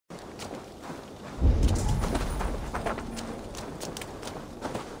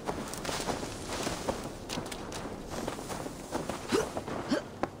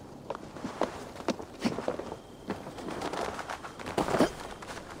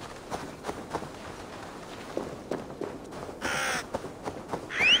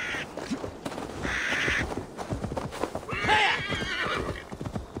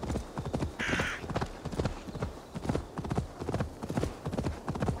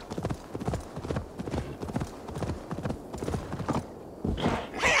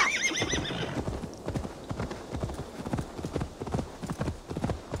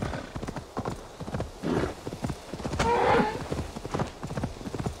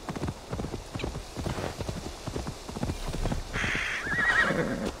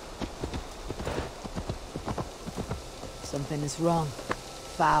Something is wrong.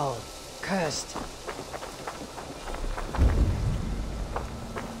 Foul. Cursed.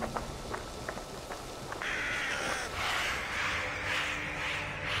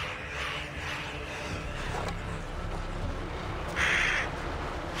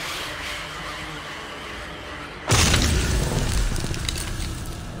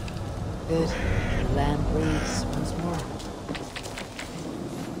 Good. The land breathes once more.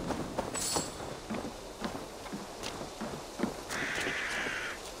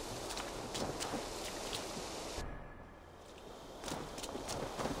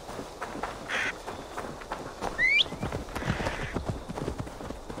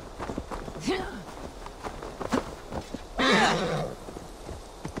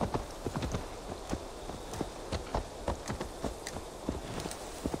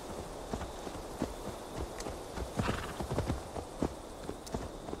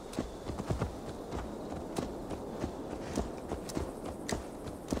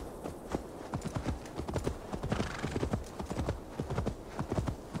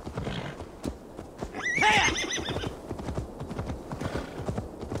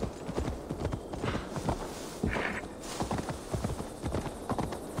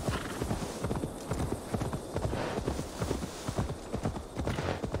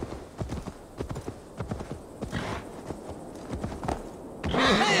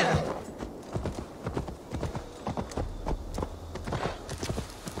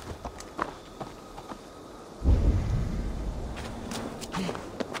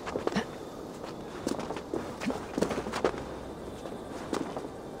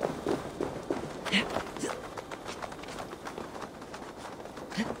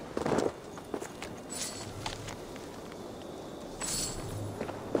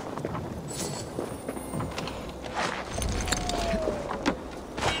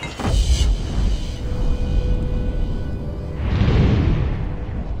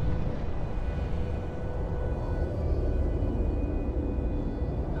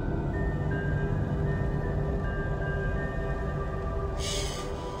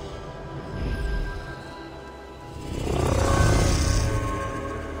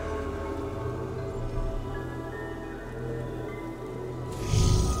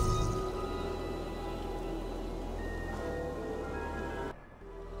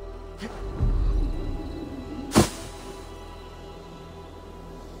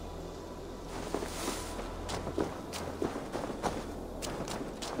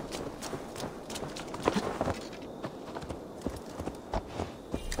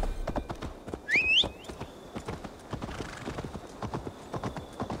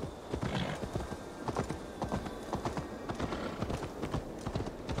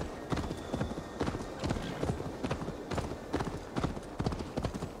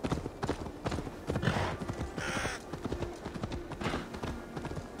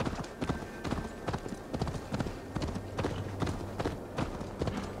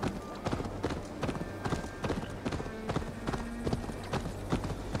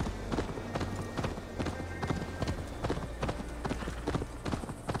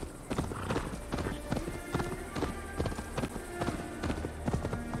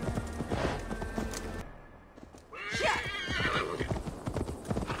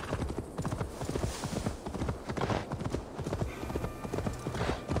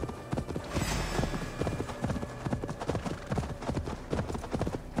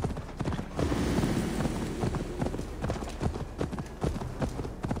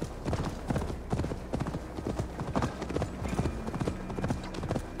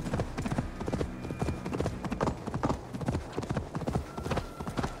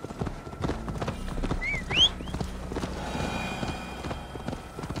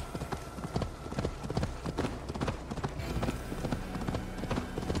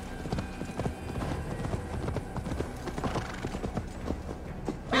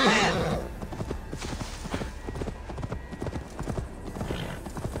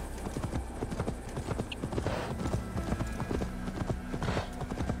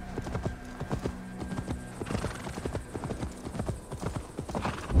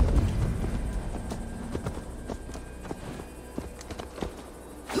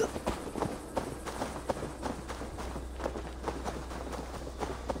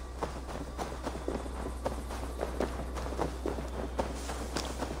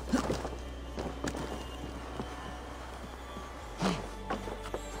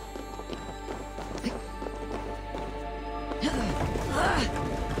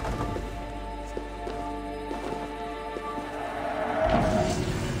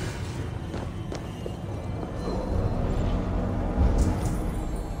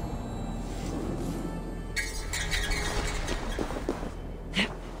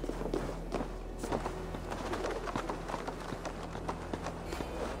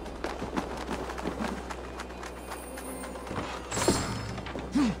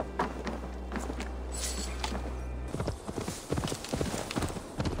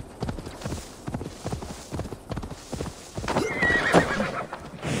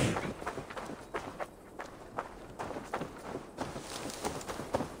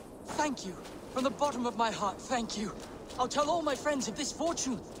 Thank you. From the bottom of my heart, thank you. I'll tell all my friends of this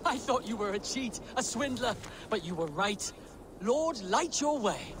fortune. I thought you were a cheat, a swindler, but you were right. Lord, light your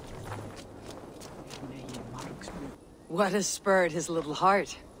way. What has spurred his little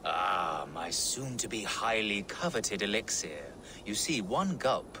heart? Ah, my soon-to-be highly coveted elixir. You see, one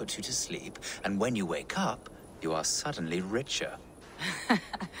gulp puts you to sleep, and when you wake up, you are suddenly richer.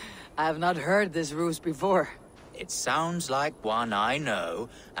 I have not heard this ruse before. It sounds like one I know,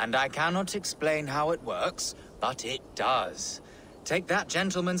 and I cannot explain how it works, but it does. Take that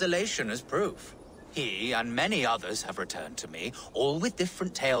gentleman's elation as proof. He and many others have returned to me, all with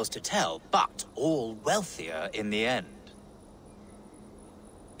different tales to tell, but all wealthier in the end.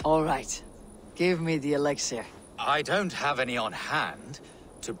 All right. Give me the elixir. I don't have any on hand.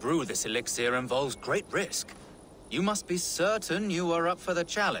 To brew this elixir involves great risk. You must be certain you are up for the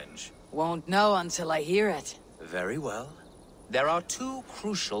challenge. Won't know until I hear it. Very well. There are two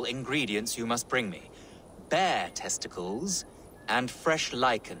crucial ingredients you must bring me. Bear testicles and fresh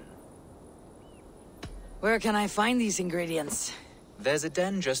lichen. Where can I find these ingredients? There's a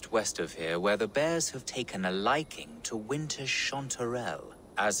den just west of here where the bears have taken a liking to winter chanterelle.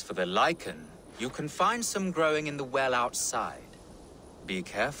 As for the lichen, you can find some growing in the well outside. Be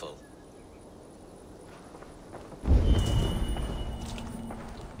careful.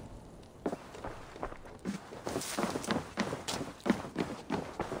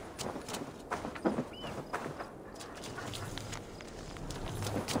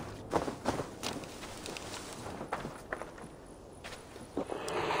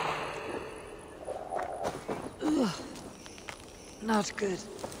 Not good.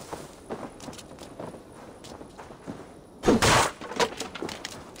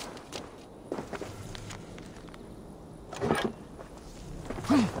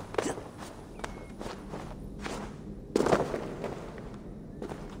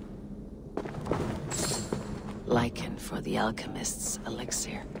 Lichen for the alchemist's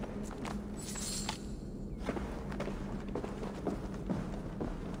elixir.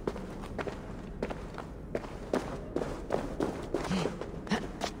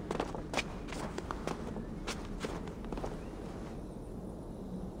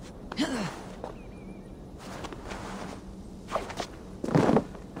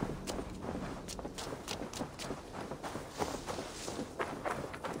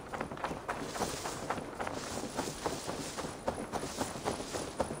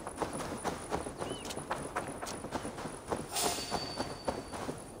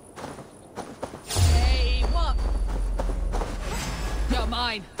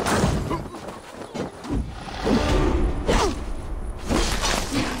 Mine.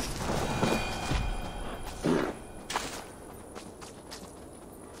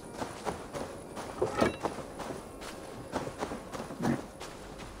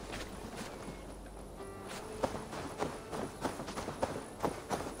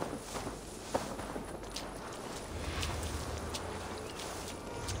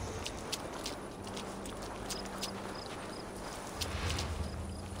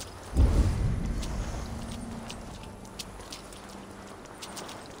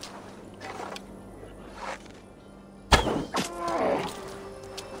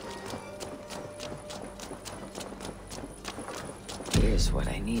 Here's what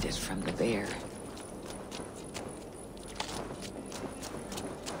I needed from the bear.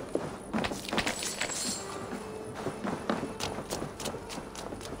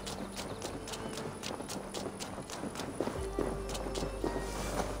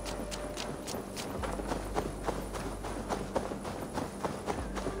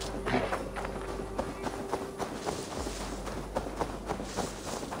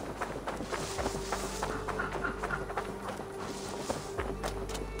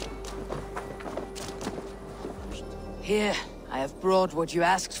 Here, I have brought what you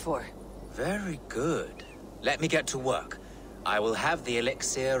asked for. Very good. Let me get to work. I will have the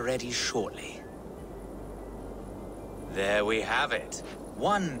elixir ready shortly. There we have it.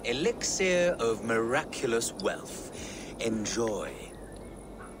 One elixir of miraculous wealth. Enjoy.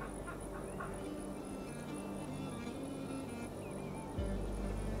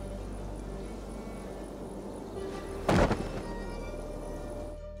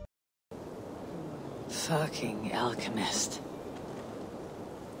 Fucking alchemist.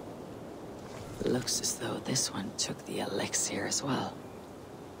 Looks as though this one took the elixir as well.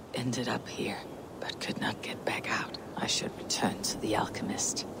 Ended up here, but could not get back out. I should return to the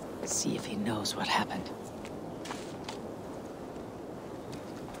alchemist. See if he knows what happened.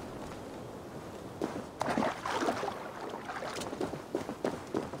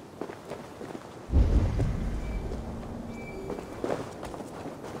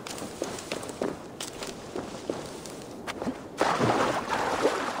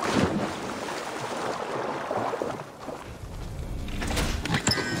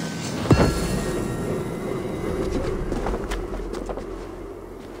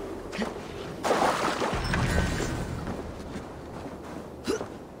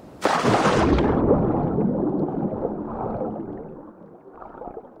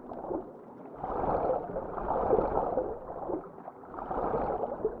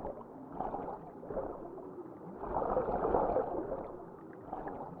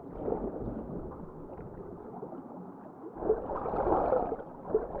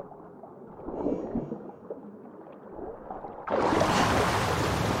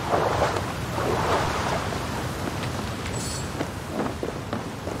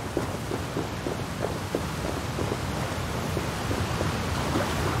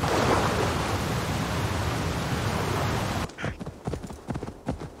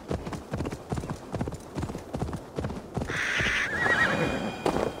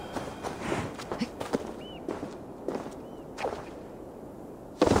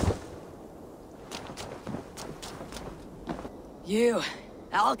 You,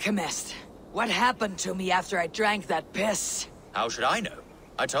 alchemist. What happened to me after I drank that piss? How should I know?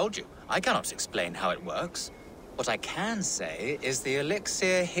 I told you, I cannot explain how it works. What I can say is the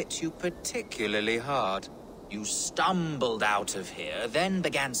elixir hit you particularly hard. You stumbled out of here, then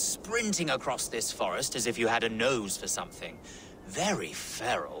began sprinting across this forest as if you had a nose for something. Very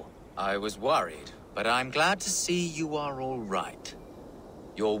feral. I was worried, but I'm glad to see you are all right.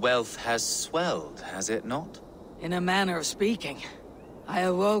 Your wealth has swelled, has it not? In a manner of speaking. I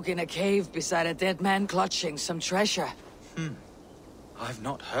awoke in a cave beside a dead man clutching some treasure. I've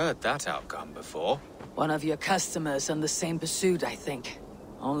not heard that outcome before. One of your customers on the same pursuit, I think.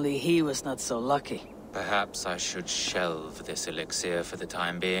 Only he was not so lucky. Perhaps I should shelve this elixir for the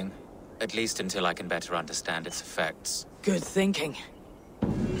time being. At least until I can better understand its effects. Good thinking.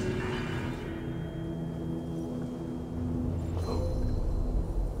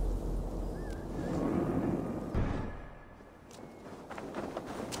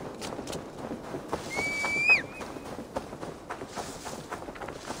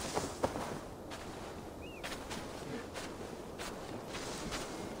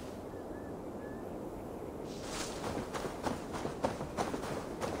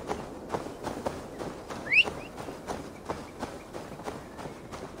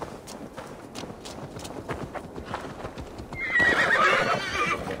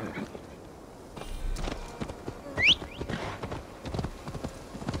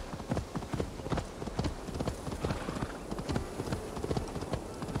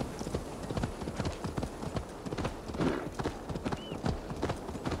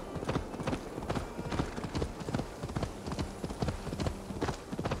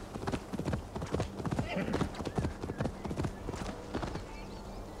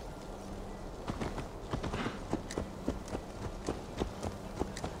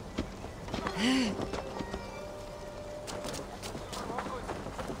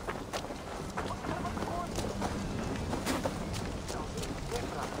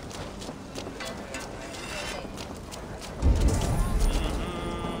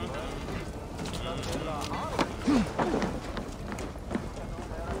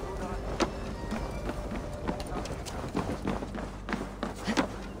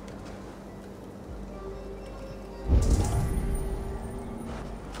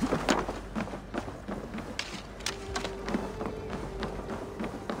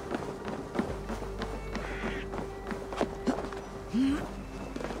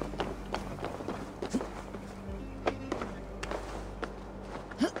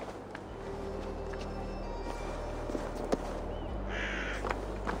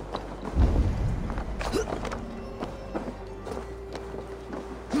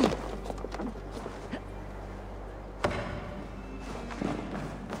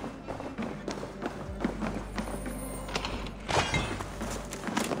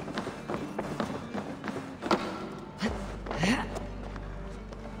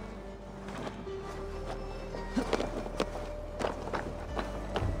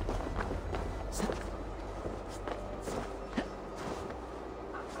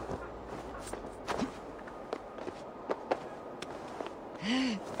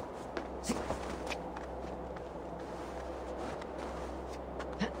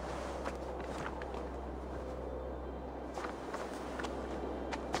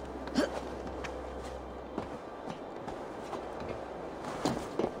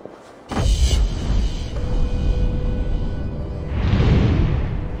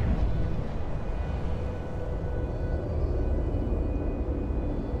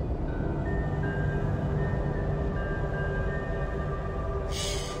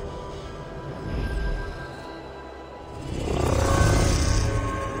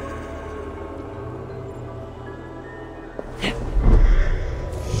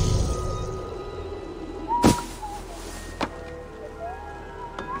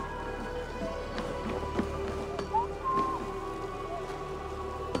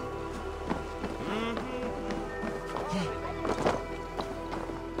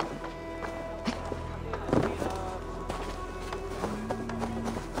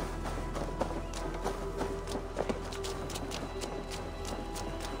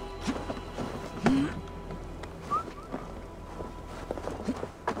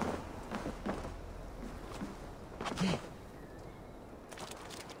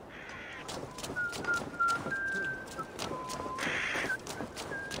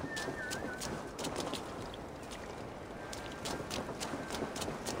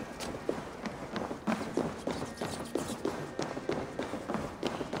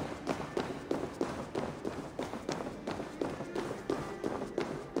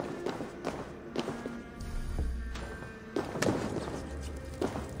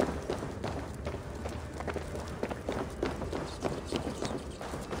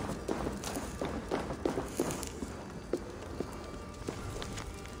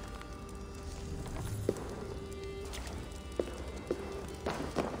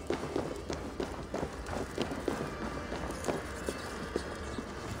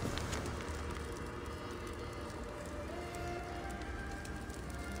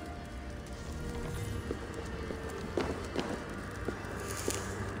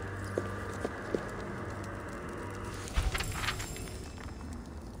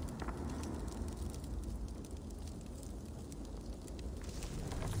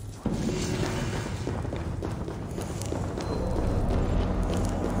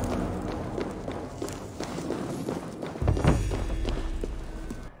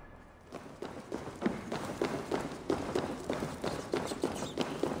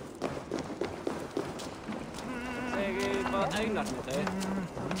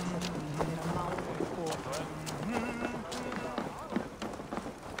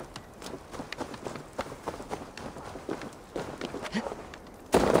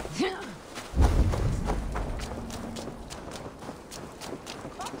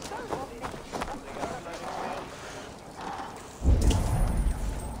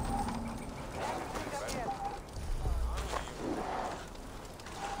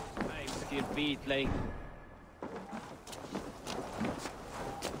 Like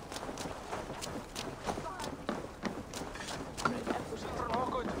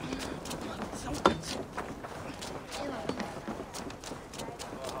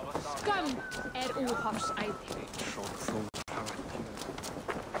Skal óhafsæði.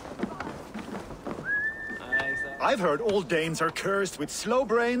 I've heard all Danes are cursed with slow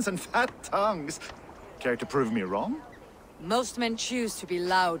brains and fat tongues. Care to prove me wrong? Most men choose to be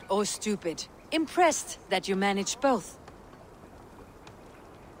loud or stupid. Impressed that you manage both.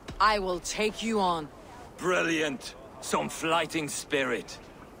 I will take you on. Brilliant. Some flyting spirit.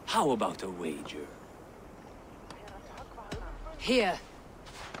 How about a wager? Here,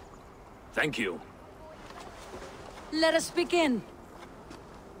 Thank you. let us begin.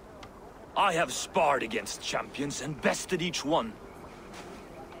 I have sparred against champions and bested each one.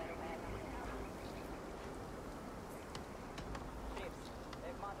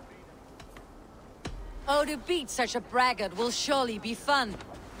 Oh, to beat such a braggart will surely be fun.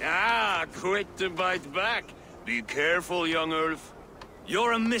 Ah, quick to bite back. Be careful, Jungulf.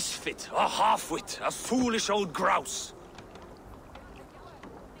 You're a misfit, a half-wit, a foolish old grouse.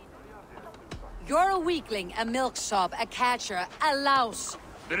 You're a weakling, a milksop, a catcher, a louse.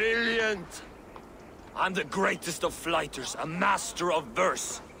 Brilliant. I'm the greatest of flighters, a master of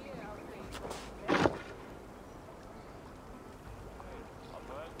verse.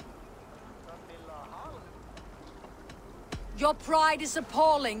 Your pride is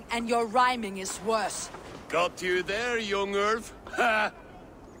appalling, and your rhyming is worse. Got you there, Jungulf. Ha!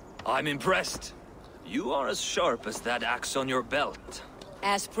 I'm impressed. You are as sharp as that axe on your belt.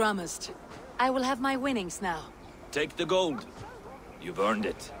 As promised. I will have my winnings now. Take the gold. You've earned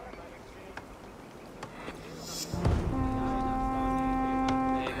it.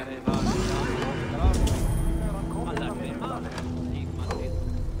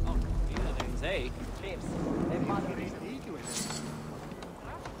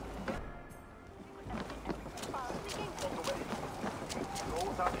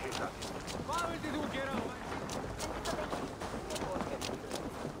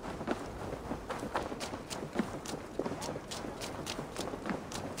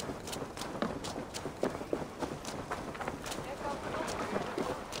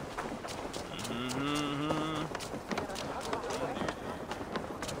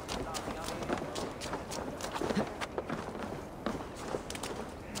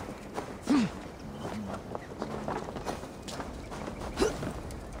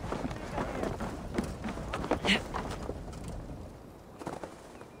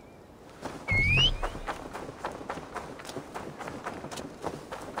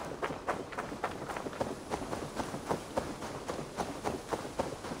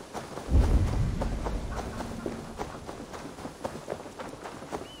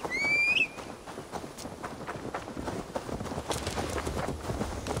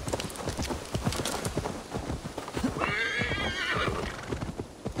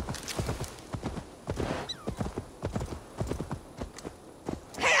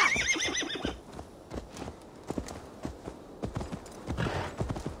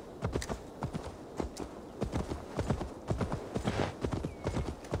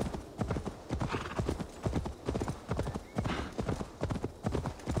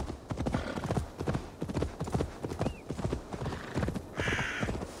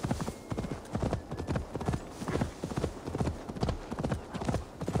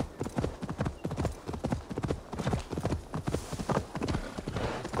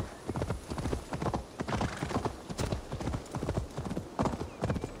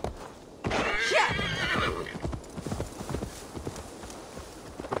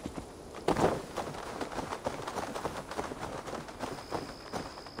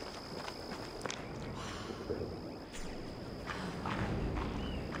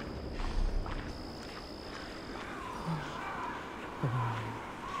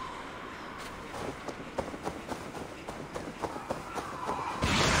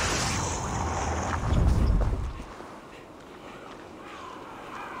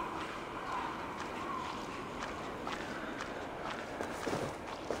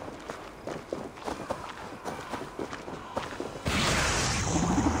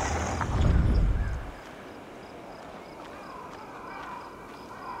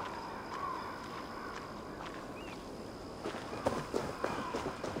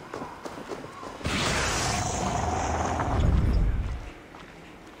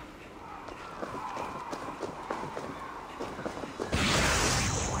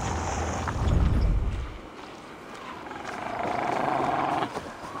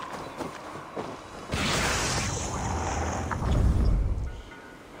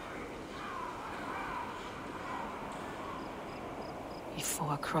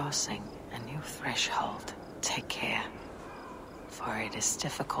 Before crossing a new threshold, take care. For it is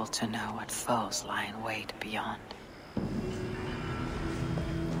difficult to know what foes lie in wait beyond.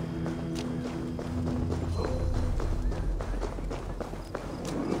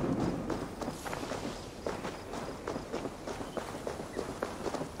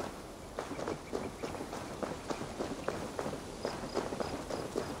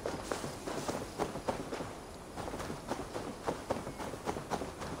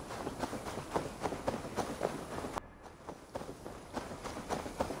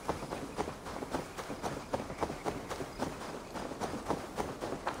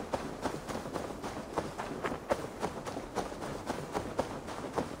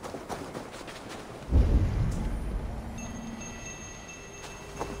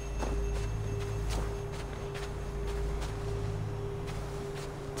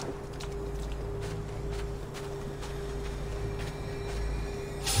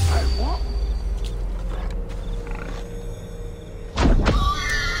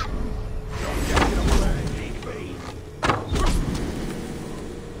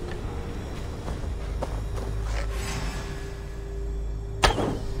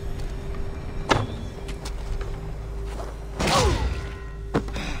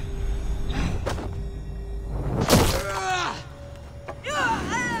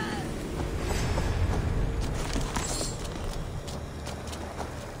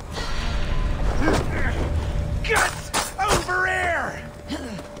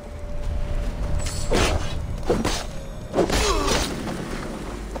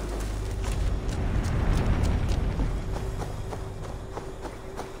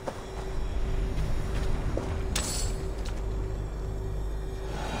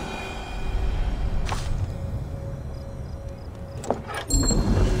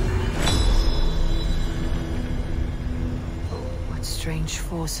 Strange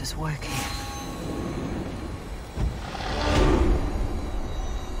forces working.